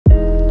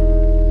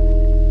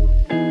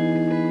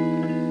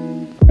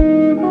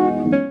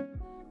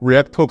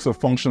React hooks are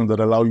functions that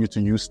allow you to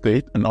use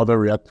state and other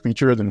React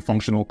features and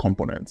functional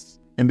components.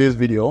 In this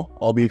video,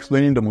 I'll be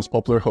explaining the most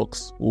popular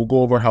hooks. We'll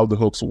go over how the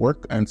hooks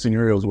work and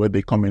scenarios where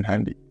they come in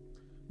handy.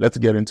 Let's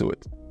get into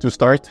it. To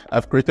start,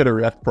 I've created a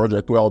React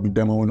project where I'll be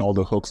demoing all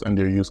the hooks and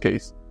their use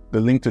case. The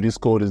link to this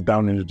code is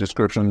down in the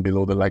description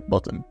below the like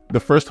button. The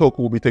first hook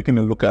we'll be taking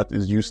a look at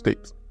is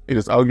useState. It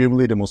is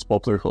arguably the most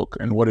popular hook,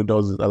 and what it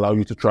does is allow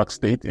you to track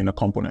state in a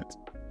component.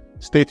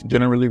 State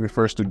generally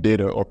refers to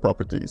data or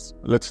properties.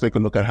 Let's take a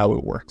look at how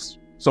it works.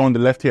 So on the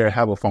left here, I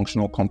have a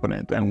functional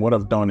component, and what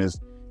I've done is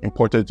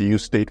imported the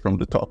useState from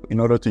the top. In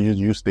order to use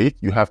useState,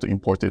 you have to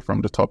import it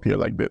from the top here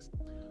like this.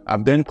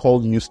 I've then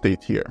called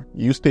useState here.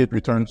 useState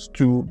returns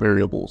two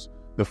variables.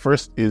 The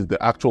first is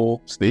the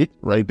actual state,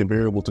 right? The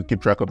variable to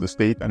keep track of the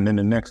state. And then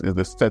the next is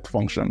the set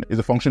function. It's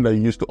a function that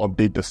you use to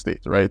update the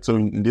state, right? So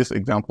in this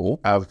example,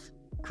 I've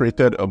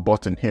created a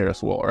button here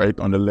as well, right?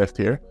 On the left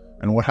here.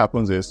 And what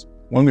happens is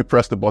when we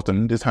press the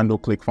button, this handle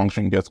click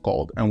function gets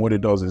called. And what it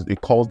does is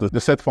it calls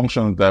the set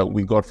function that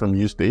we got from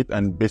useState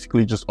and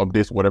basically just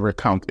updates whatever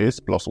count is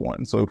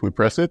 +1. So if we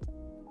press it,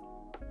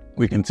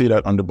 we can see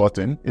that on the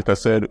button, it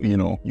has said,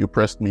 you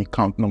pressed me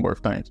count number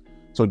of times.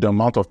 So the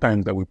amount of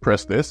times that we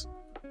press this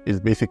is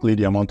basically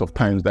the amount of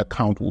times that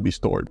count will be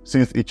stored.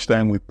 Since each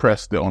time we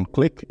press the on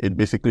click, it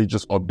basically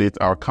just updates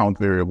our count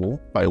variable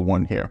by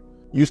 1 here.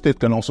 useState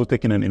can also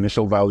take in an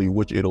initial value,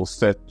 which it'll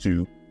set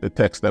to the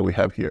text that we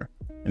have here.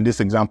 In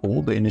this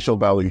example, the initial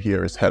value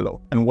here is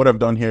hello. And what I've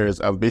done here is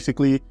I've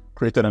basically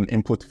created an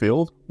input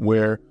field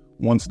where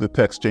once the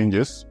text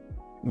changes,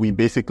 we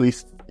basically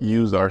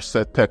use our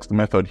setText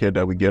method here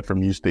that we get from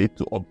useState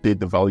to update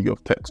the value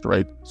of text,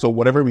 right? So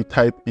whatever we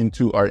type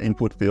into our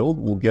input field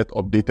will get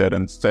updated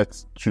and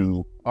set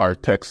to our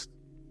text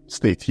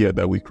state here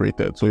that we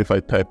created. So if I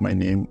type my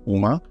name,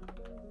 Uma,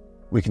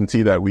 we can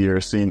see that we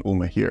are seeing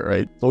Uma here,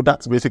 right? So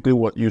that's basically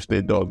what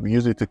useState does. We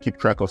use it to keep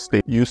track of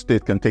state.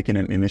 useState can take in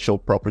an initial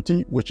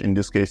property, which in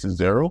this case is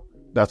 0.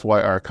 That's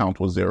why our count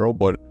was 0.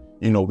 But,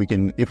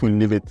 if we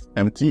leave it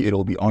empty,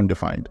 it'll be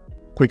undefined.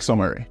 Quick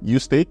summary.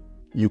 useState,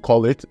 you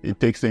call it,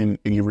 it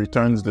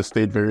returns the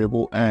state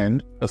variable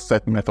and a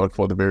set method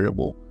for the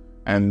variable.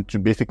 And to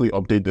basically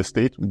update the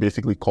state, we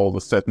basically call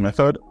the set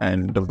method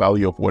and the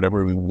value of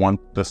whatever we want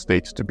the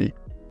state to be.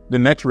 The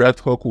next React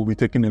hook we'll be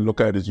taking a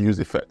look at is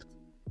useEffect.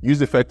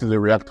 useEffect is a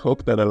React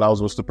hook that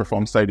allows us to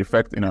perform side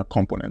effects in our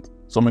component.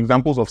 Some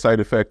examples of side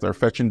effects are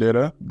fetching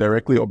data,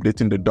 directly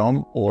updating the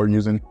DOM, or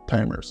using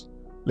timers.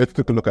 Let's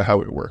take a look at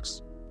how it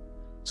works.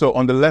 So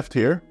on the left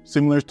here,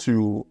 similar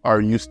to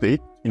our useState,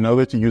 in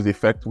order to use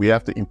effect, we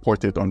have to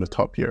import it on the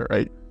top here,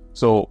 right?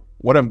 So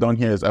what I've done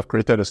here is I've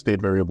created a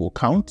state variable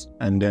count,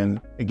 and then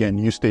again,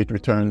 useState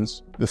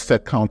returns the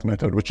setCount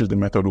method, which is the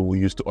method we will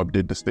use to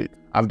update the state.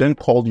 I've then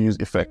called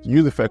useEffect.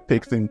 useEffect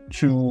takes in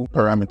two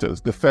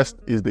parameters. The first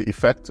is the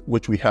effect,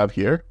 which we have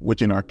here,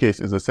 which in our case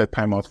is a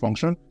setTimeout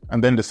function.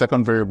 And then the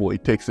second variable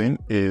it takes in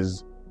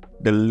is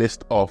the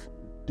list of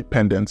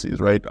dependencies,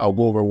 right? I'll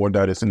go over what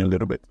that is in a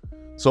little bit.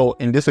 So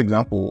in this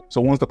example,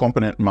 once the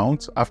component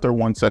mounts, after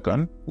 1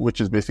 second,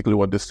 which is basically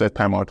what this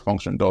setTimeout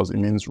function does, it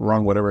means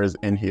run whatever is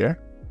in here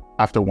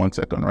after 1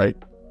 second, right?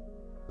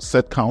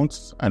 Set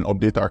counts and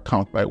update our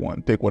count by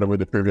 1. Take whatever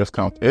the previous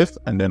count is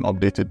and then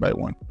update it by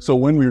 1. So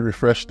when we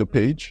refresh the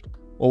page,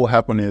 what will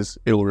happen is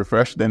it'll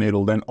refresh, then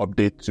it'll then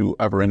update to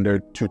I've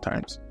rendered 2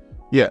 times.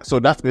 Yeah, so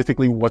that's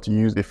basically what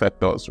useEffect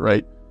does,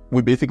 right?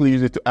 We basically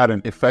use it to add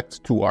an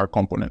effect to our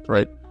component,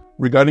 right?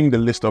 Regarding the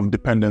list of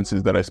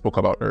dependencies that I spoke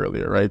about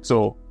earlier, right?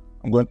 So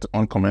I'm going to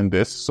uncomment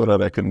this so that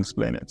I can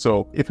explain it.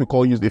 So if we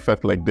call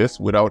useEffect like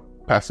this without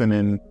passing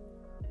in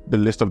the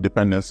list of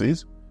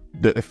dependencies,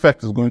 the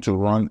effect is going to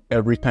run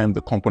every time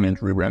the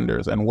component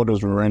re-renders. And what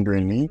does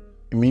re-rendering mean?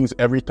 It means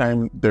every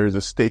time there is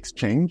a state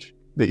change,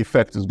 the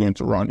effect is going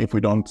to run if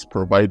we don't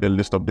provide a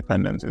list of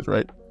dependencies,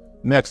 right?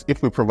 Next,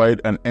 if we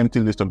provide an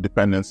empty list of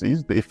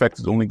dependencies, the effect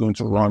is only going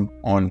to run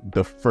on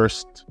the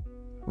first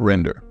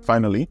render.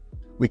 Finally,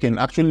 we can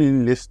actually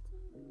list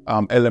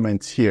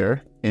elements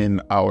here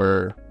in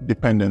our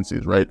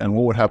dependencies, right? And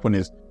what would happen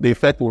is the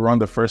effect will run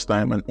the first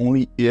time, and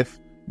only if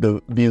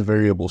these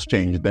variables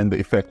change, then the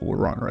effect will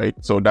run, right?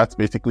 So that's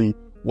basically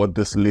what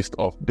this list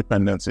of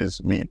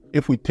dependencies mean.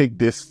 If we take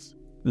this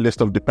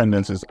list of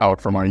dependencies out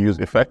from our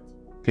useEffect,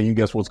 can you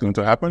guess what's going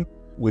to happen?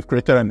 We've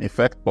created an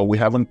effect, but we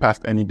haven't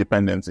passed any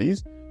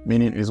dependencies,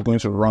 meaning it's going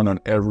to run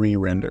on every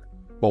render.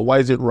 But why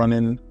is it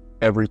running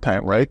every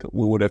time, right?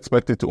 We would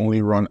expect it to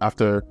only run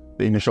after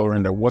the initial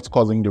render. What's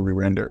causing the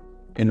re-render?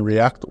 In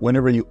React,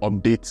 whenever you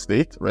update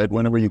state, right?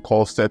 Whenever you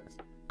call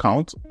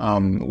setCount,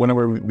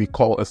 whenever we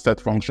call a set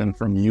function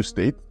from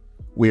useState,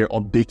 we're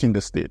updating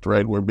the state,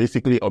 right? We're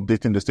basically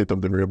updating the state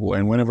of the variable.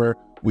 And whenever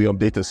we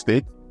update a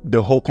state,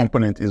 the whole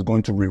component is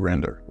going to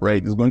re-render,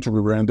 right? It's going to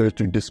re-render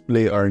to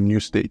display our new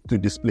state, to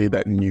display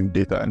that new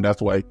data. And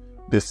that's why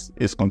this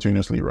is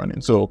continuously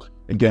running. So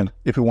again,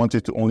 if we want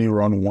it to only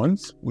run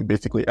once, we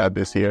basically add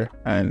this here.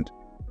 And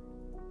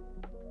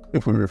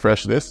if we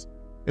refresh this,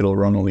 it'll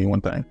run only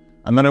one time.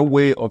 Another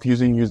way of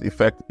using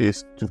useEffect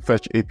is to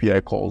fetch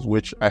API calls,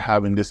 which I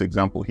have in this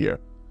example here.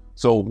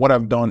 So what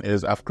I've done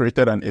is I've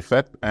created an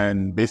effect,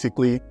 and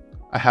basically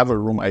I have a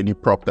room ID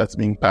prop that's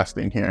being passed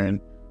in here.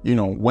 And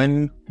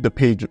when the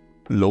page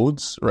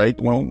loads, right,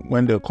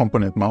 when the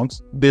component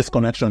mounts, this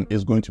connection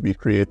is going to be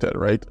created,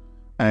 right?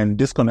 And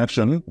this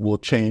connection will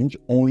change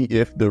only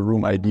if the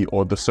room ID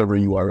or the server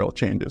URL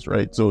changes,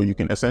 right? So you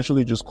can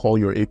essentially just call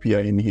your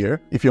API in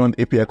here. If you want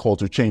API call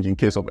to change in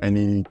case of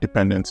any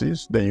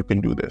dependencies, then you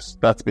can do this.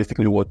 That's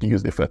basically what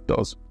useEffect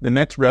does. The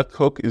next React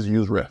hook is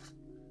useRef.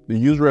 The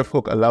useRef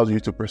hook allows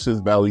you to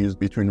persist values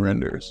between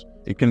renders.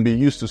 It can be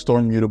used to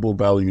store mutable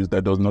values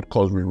that does not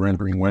cause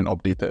re-rendering when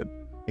updated.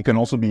 It can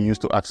also be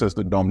used to access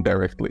the DOM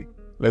directly.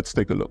 Let's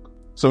take a look.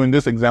 So in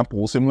this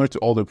example, similar to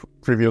all the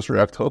previous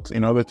React hooks,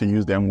 in order to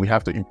use them, we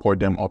have to import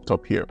them up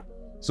top here.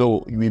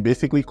 So we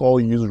basically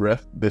call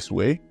useRef this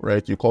way,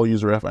 right? You call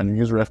useRef, and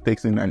useRef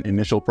takes in an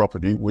initial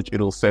property, which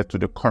it'll set to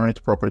the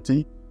current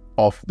property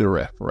of the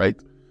ref, right?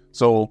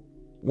 So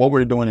what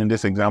we're doing in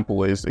this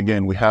example is,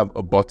 again, we have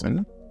a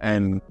button,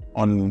 and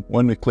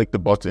when we click the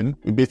button,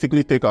 we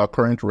basically take our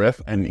current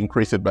ref and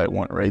increase it by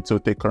 1, right? So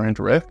take current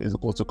ref is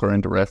equal to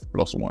current ref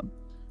plus 1.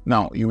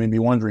 Now, you may be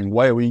wondering,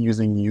 why are we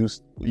using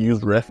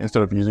useRef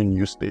instead of using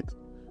useState?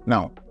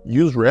 Now,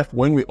 useRef,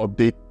 when we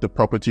update the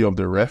property of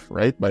the ref,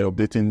 right, by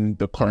updating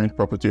the current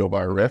property of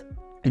our ref,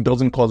 it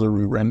doesn't cause a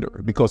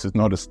re-render because it's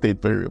not a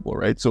state variable,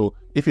 right? So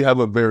if you have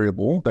a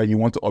variable that you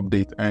want to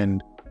update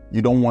and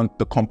you don't want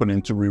the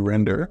component to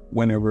re-render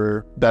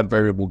whenever that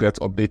variable gets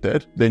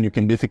updated, then you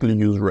can basically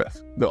use ref.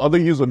 The other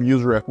use of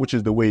useRef, which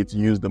is the way it's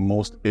used the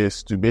most,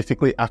 is to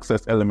basically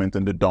access element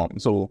in the DOM.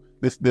 So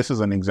this is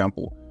an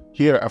example.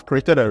 Here, I've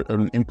created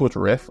an input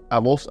ref. I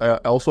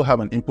also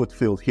have an input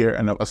field here,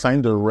 and I've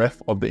assigned the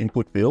ref of the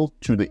input field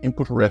to the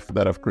input ref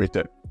that I've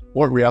created.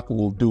 What React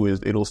will do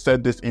is it'll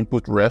set this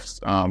input ref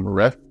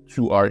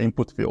to our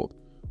input field.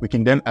 We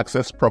can then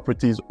access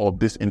properties of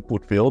this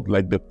input field,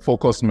 like the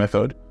focus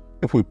method.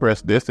 If we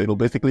press this, it'll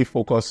basically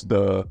focus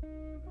the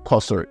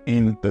cursor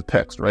in the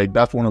text, right?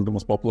 That's one of the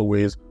most popular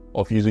ways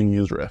of using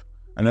useRef.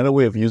 Another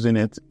way of using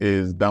it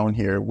is down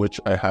here, which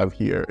I have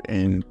here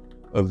in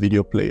a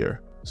video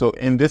player. So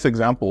in this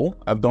example,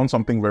 I've done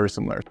something very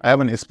similar. I have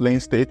an explain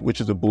state,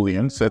 which is a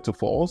Boolean set to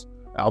false.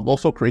 I've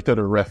also created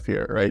a ref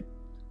here, right?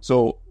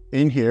 So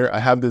in here, I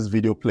have this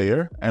video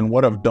player, and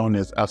what I've done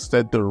is I've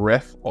set the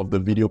ref of the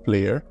video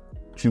player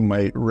to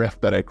my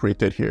ref that I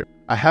created here.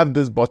 I have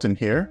this button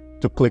here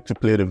to click to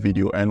play the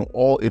video, and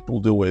all it will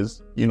do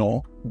is,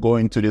 go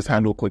into this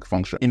handle click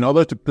function. In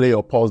order to play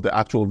or pause the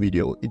actual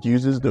video, it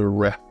uses the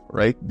ref,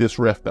 right? This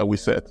ref that we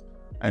set.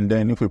 And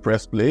then if we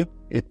press play,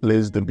 it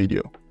plays the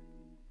video.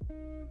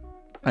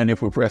 And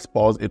if we press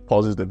pause, it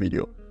pauses the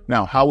video.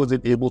 Now, how is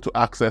it able to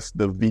access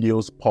the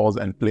video's pause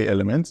and play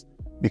elements?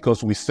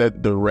 Because we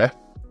set the ref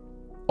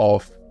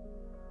of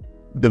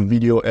the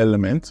video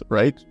element,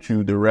 right,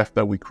 to the ref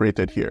that we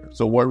created here.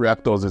 So what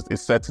React does is it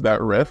sets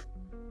that ref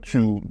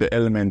to the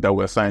element that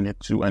we assign it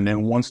to. And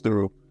then once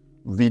the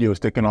video is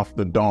taken off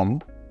the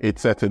DOM, it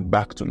sets it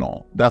back to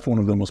null. That's one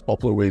of the most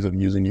popular ways of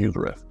using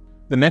useRef.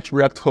 The next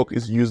React hook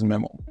is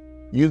useMemo.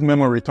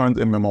 useMemo returns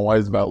a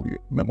memoized value.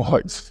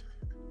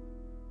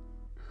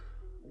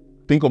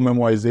 Think of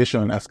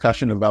memoization as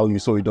caching a value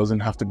so it doesn't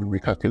have to be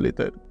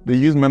recalculated. The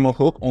useMemo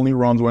hook only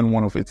runs when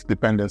one of its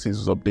dependencies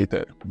is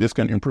updated. This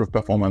can improve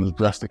performance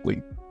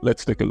drastically.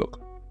 Let's take a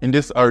look. In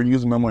this our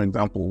useMemo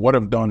example, what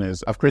I've done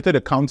is I've created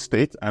a count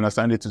state and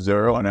assigned it to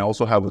 0, and I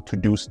also have a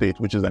to-do state,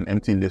 which is an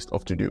empty list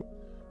of to-do.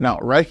 Now,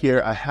 right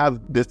here, I have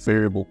this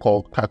variable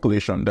called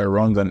calculation that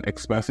runs an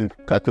expensive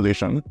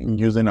calculation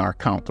using our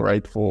count,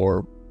 right,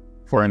 for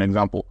an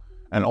example.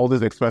 And all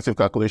this expensive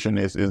calculation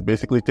is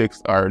basically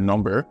takes our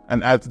number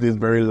and adds this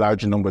very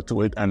large number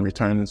to it and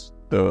returns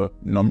the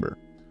number.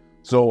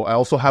 So I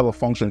also have a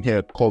function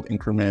here called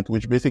increment,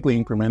 which basically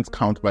increments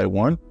count by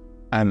 1,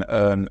 and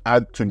an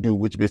add to do,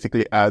 which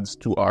basically adds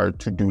to our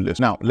to-do list.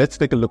 Now, let's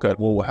take a look at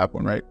what will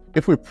happen, right?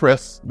 If we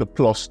press the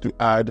plus to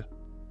add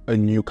a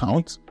new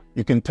count,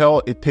 you can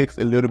tell it takes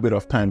a little bit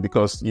of time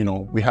because,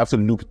 we have to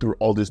loop through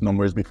all these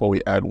numbers before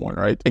we add one,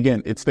 right?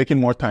 Again, it's taking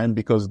more time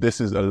because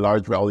this is a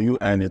large value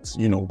and it's,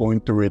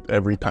 going through it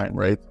every time,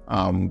 right?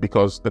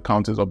 Because the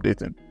count is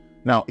updating.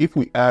 Now, if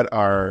we add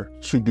our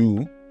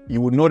to-do,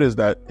 you would notice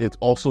that it's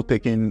also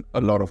taking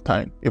a lot of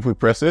time. If we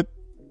press it,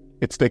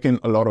 it's taking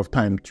a lot of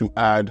time to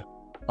add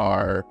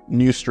our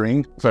new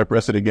string. If I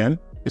press it again,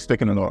 it's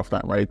taking a lot of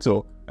time, right?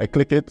 So I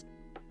click it,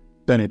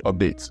 then it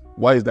updates.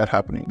 Why is that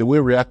happening? The way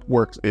React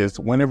works is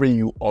whenever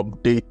you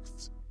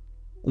update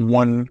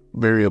one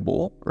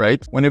variable,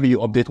 right? Whenever you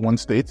update one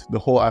state, the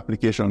whole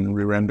application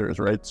re-renders,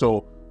 right?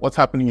 So what's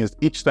happening is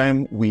each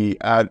time we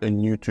add a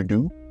new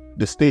to-do,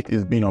 the state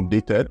is being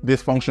updated.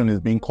 This function is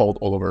being called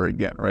all over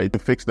again, right? To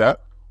fix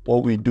that,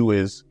 what we do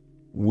is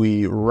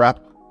we wrap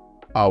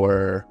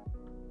our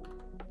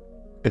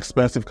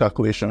expensive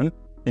calculation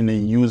in a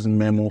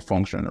useMemo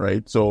function,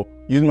 right? So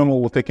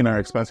useMemo will take in our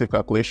expensive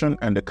calculation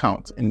and the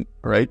count,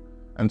 right?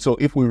 And so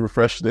if we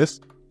refresh this,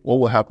 what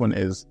will happen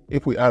is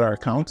if we add our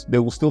count,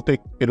 it'll still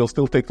take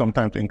some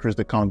time to increase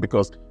the count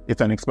because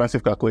it's an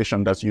expensive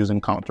calculation that's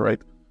using count,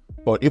 right?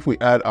 But if we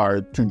add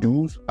our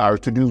to-dos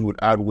would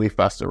add way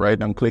faster,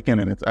 right? I'm clicking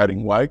and it's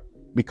adding. Why?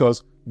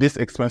 Because this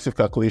expensive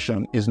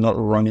calculation is not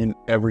running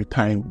every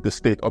time the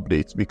state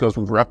updates, because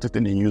we've wrapped it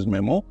in a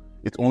useMemo.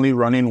 It's only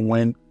running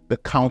when the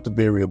count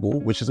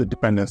variable, which is a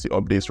dependency,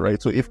 updates,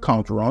 right? So if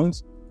count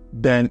runs,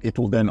 then it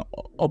will then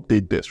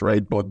update this,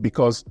 right? But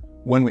because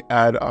when we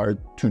add our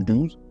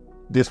to-dos,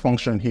 this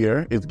function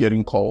here is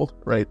getting called,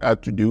 right?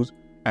 Add to-dos,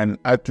 and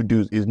add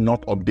to-dos is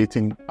not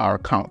updating our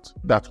count.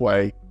 That's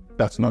why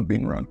that's not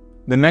being run.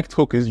 The next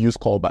hook is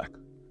useCallback.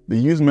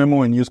 The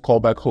useMemo and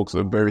useCallback hooks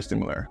are very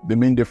similar. The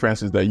main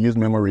difference is that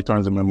useMemo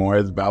returns a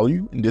memorized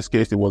value. In this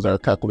case, it was our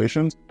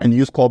calculations, and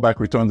useCallback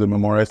returns a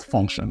memorized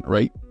function,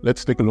 right?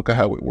 Let's take a look at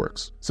how it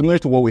works. Similar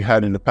to what we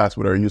had in the past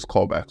with our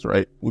useCallbacks,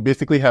 right? We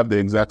basically have the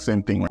exact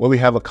same thing, where we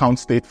have a count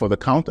state for the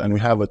count and we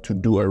have a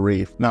to-do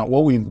array. Now,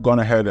 what we've gone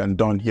ahead and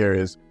done here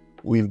is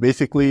we've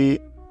basically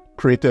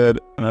created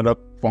another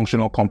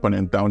functional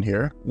component down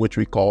here, which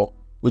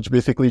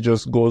basically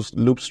just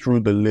loops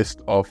through the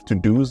list of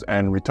to-dos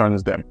and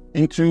returns them.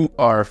 Into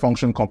our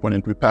function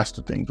component, we pass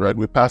two things, right?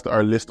 We passed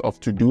our list of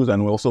to-dos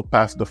and we also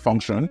pass the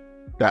function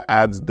that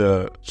adds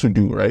the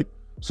to-do, right?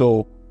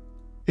 So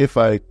if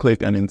I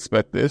click and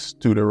inspect this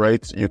to the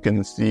right, you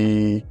can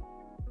see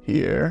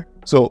here.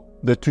 So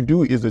the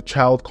to-do is a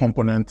child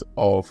component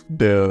of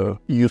the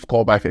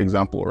useCallback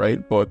example,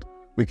 right? But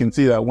we can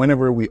see that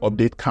whenever we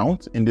update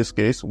count, in this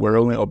case, we're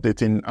only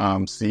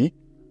updating C,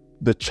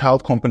 the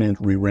child component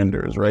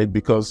re-renders, right?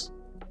 Because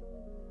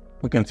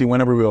we can see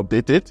whenever we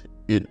update it,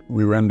 it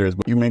re-renders.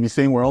 But you may be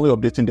saying we're only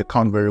updating the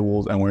count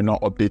variables and we're not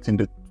updating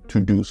the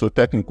to-do. So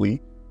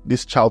technically,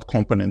 this child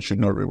component should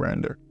not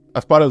re-render.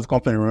 As part of this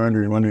component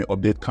re-rendering, when we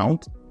update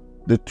count,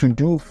 the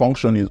to-do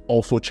function is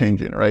also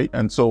changing, right?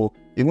 And so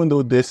even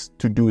though this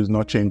to-do is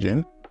not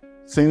changing,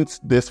 since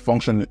this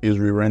function is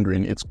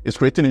re-rendering, it's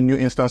creating a new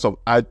instance of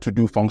add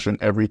to-do function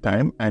every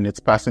time, and it's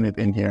passing it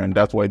in here, and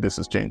that's why this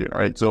is changing,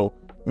 right? So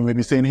we may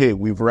be saying, hey,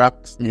 we've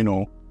wrapped,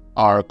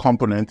 our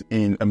component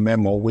in a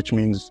memo, which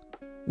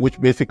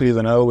basically is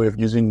another way of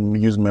using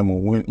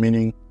useMemo,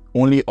 meaning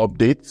only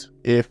update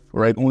if,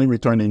 right, only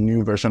return a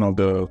new version of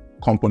the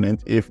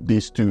component if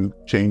these two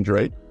change,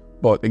 right?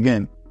 But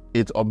again,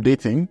 it's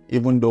updating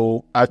even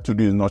though add to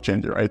do is not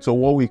changing, right? So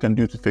what we can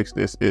do to fix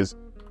this is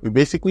we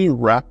basically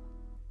wrap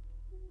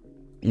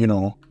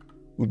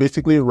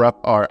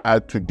our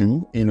add to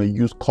do in a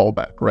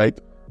useCallback, right?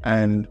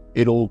 And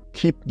it'll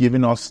keep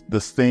giving us the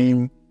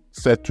same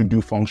set to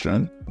do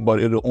function,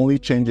 but it'll only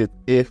change it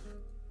if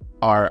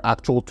our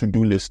actual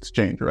to-do lists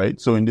change, right?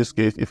 So in this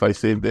case, if I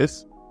save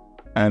this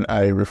and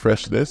I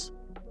refresh this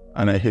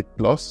and I hit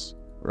plus,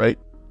 right?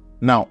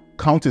 Now,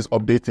 count is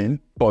updating,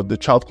 but the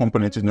child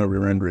component is not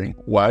re-rendering.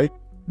 Why?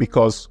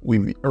 Because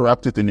we've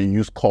wrapped it in a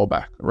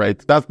useCallback,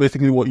 right? That's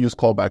basically what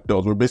useCallback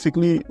does. We're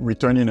basically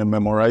returning a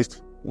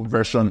memorized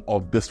version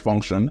of this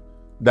function.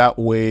 That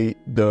way,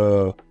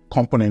 the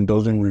component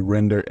doesn't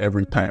re-render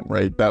every time,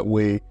 right? That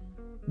way,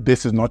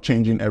 this is not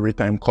changing every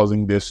time,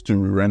 causing this to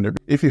re-render.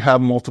 If you have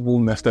multiple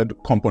nested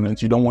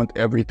components, you don't want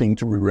everything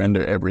to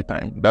re-render every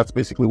time. That's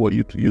basically what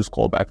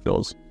useCallback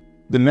does.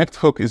 The next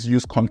hook is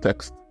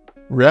useContext.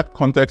 React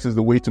Context is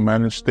the way to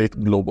manage state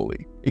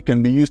globally. It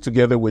can be used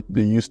together with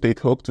the useState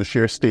hook to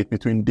share state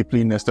between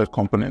deeply nested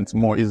components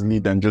more easily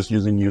than just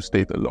using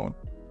useState alone.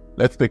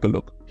 Let's take a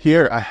look.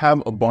 Here I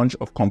have a bunch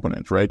of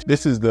components, right?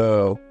 This is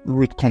the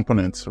root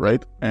components,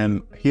 right?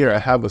 And here I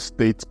have a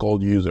state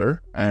called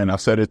user, and I've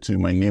set it to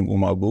my name,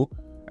 Umabu.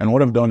 And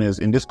what I've done is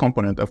in this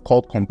component, I've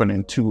called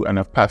component 2 and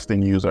I've passed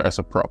in user as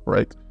a prop,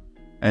 right?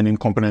 And in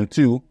component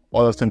 2,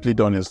 all I've simply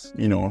done is,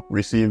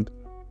 received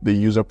the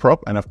user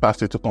prop and I've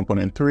passed it to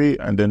component 3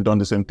 and then done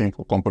the same thing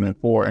for component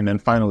 4. And then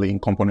finally in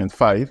component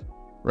 5,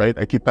 right?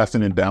 I keep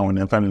passing it down, and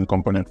then finally in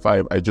component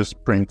 5, I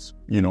just print,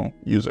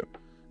 user.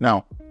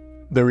 Now,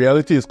 the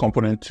reality is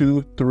component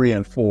 2, 3,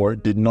 and 4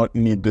 did not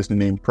need this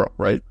name prop,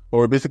 right? But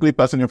we're basically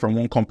passing it from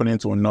one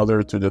component to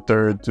another, to the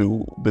third,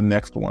 to the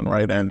next one,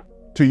 right? And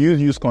to use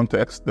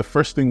useContext, the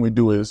first thing we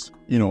do is,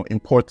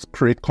 import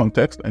create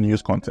context and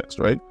useContext,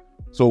 right?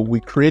 So we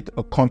create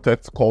a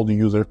context called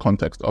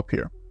userContext up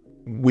here.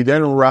 We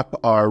then wrap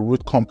our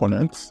root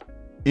components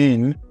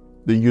in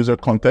the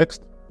userContext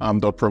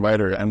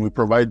 .provider, and we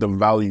provide the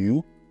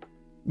value,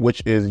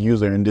 which is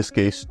user in this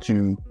case,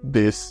 to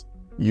this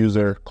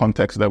user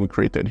context that we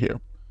created here.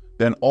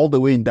 Then all the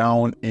way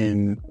down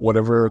in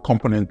whatever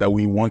component that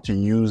we want to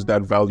use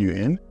that value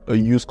in, a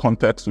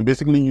useContext, we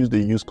basically use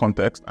the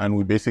useContext, and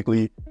we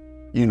basically,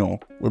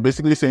 we're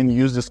basically saying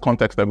use this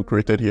context that we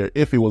created here.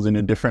 If it was in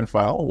a different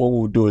file, what we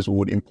would do is we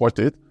would import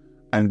it,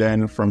 and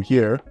then from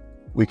here,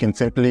 we can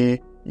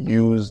simply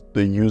use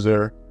the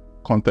user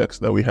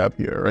context that we have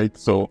here, right?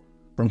 So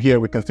from here,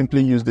 we can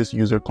simply use this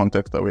user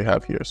context that we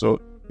have here.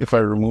 So if I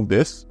remove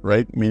this,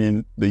 right,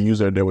 meaning the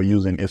user that we're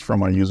using is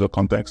from our user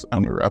context,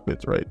 and we wrap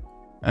it, right?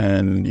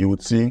 And you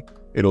would see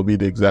it'll be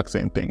the exact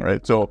same thing,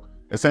 right? So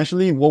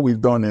essentially what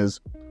we've done is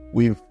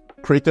we've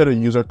created a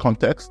user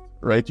context,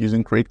 right,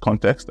 using create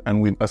context,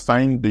 and we've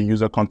assigned the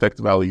user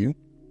context value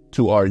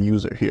to our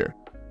user here.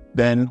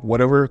 then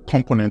whatever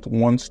component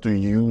wants to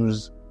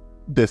use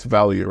this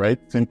value, right,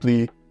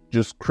 simply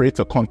just create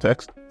a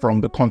context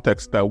from the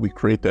context that we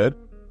created,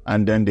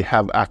 and then they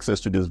have access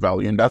to this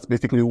value. And that's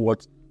basically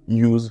what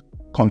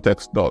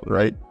useContext does,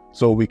 right?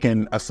 So we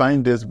can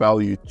assign this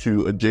value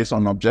to a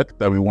JSON object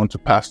that we want to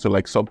pass to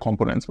like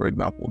subcomponents, for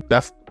example.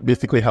 That's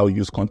basically how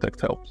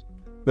useContext helps.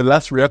 The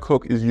last React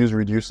hook is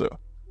useReducer.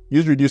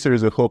 useReducer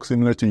is a hook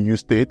similar to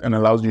useState and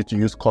allows you to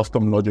use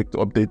custom logic to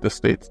update the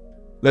state.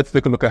 Let's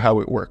take a look at how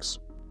it works.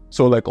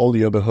 So like all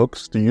the other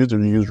hooks, to use the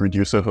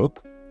useReducer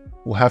hook,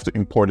 we'll have to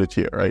import it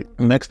here, right?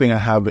 The next thing I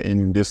have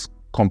in this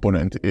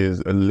component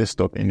is a list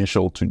of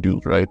initial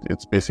to-dos, right?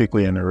 It's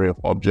basically an array of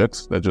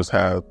objects that just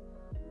have,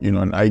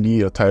 an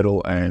ID, a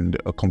title, and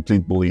a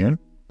complete Boolean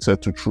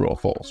set to true or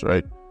false,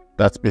 right?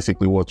 That's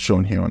basically what's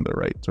shown here on the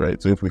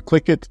right? So if we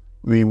click it,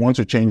 we want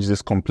to change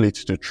this complete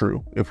to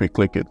true. If we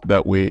click it,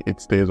 that way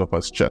it stays off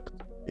as checked.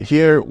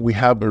 Here we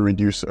have a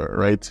reducer,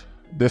 right?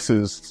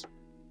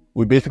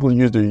 We basically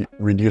use the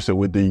reducer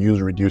with the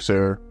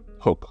useReducer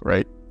hook,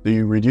 right?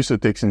 The reducer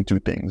takes in two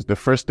things. The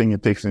first thing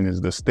it takes in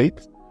is the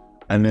state,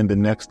 and then the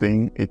next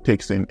thing it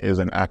takes in is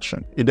an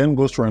action. It then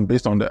goes through and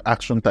based on the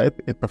action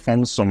type, it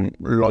performs some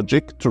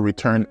logic to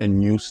return a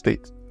new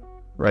state,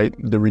 right?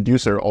 The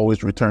reducer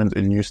always returns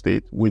a new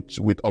state with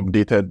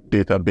updated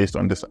data based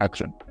on this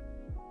action.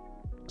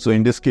 So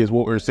in this case,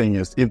 what we're saying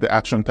is if the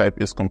action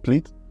type is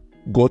complete,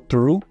 go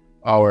through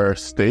our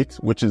state,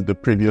 which is the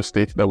previous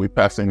state that we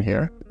pass in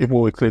here. If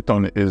what we clicked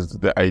on is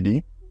the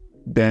ID,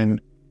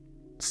 then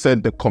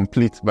set the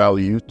complete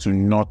value to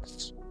not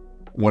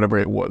whatever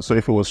it was. So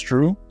if it was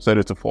true, set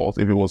it to false.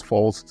 If it was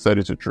false, set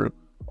it to true.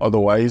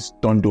 Otherwise,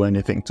 don't do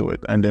anything to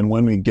it. And then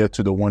when we get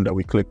to the one that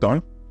we clicked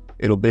on,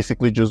 it'll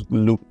basically just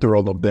loop through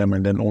all of them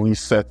and then only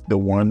set the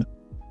one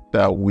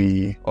that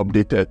we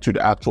updated to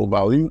the actual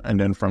value. And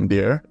then from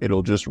there,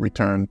 it'll just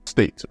return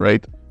state,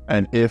 right?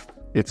 And if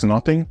it's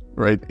nothing,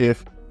 right?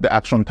 If the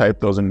action type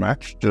doesn't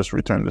match, just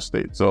return the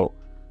state. So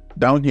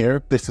down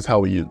here, this is how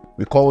we use.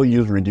 We call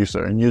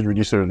useReducer, and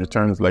useReducer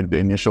returns like the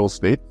initial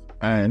state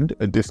and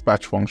a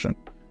dispatch function.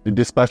 The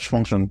dispatch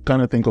function,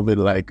 kind of think of it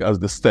like as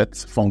the set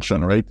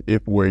function, right?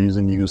 If we're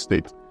using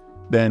useState,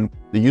 then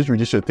the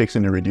useReducer takes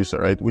in a reducer,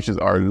 right? Which is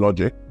our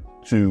logic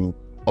to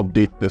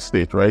update the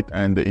state, right?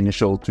 And the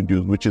initial to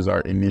do, which is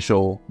our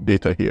initial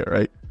data here,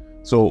 right?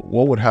 So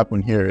what would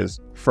happen here is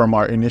from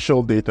our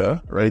initial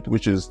data, right?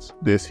 Which is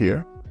this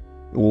here,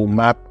 it will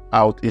map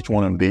out each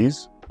one of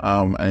these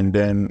and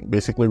then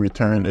basically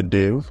return a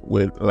div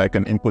with like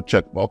an input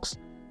checkbox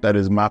that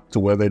is mapped to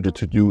whether the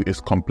to-do is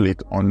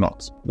complete or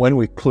not. When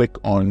we click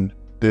on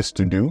this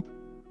to-do,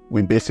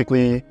 we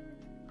basically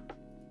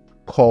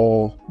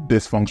call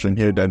this function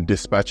here that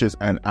dispatches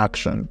an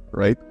action,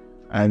 right?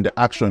 And the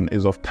action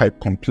is of type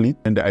complete,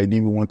 and the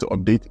ID we want to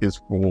update is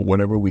for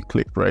whatever we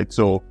clicked, right?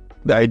 So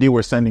the ID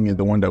we're sending is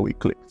the one that we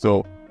clicked.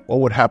 So what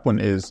would happen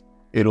is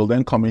it'll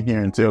then come in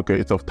here and say, okay,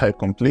 it's of type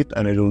complete,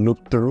 and it'll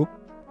look through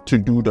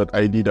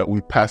to-do.id that we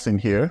pass in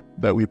here,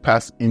 that we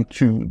pass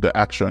into the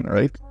action,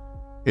 right?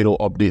 It'll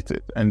update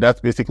it. And that's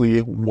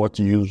basically what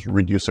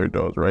useReducer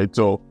does, right?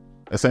 So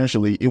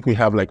essentially, if we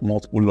have like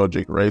multiple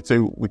logic, right?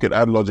 So we could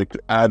add logic to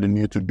add a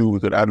new to-do, we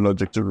could add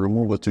logic to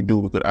remove a to-do,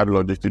 we could add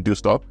logic to do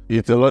stuff.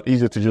 It's a lot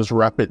easier to just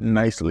wrap it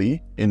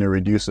nicely in a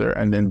reducer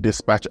and then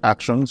dispatch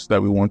actions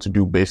that we want to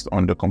do based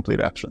on the complete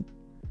action.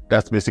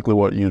 That's basically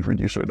what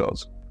useReducer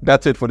does.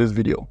 That's it for this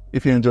video.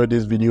 If you enjoyed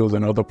these videos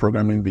and other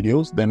programming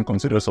videos, then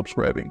consider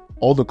subscribing.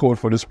 All the code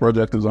for this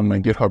project is on my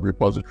GitHub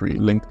repository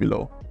linked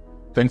below.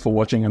 Thanks for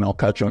watching, and I'll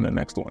catch you on the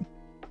next one.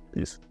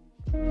 Peace.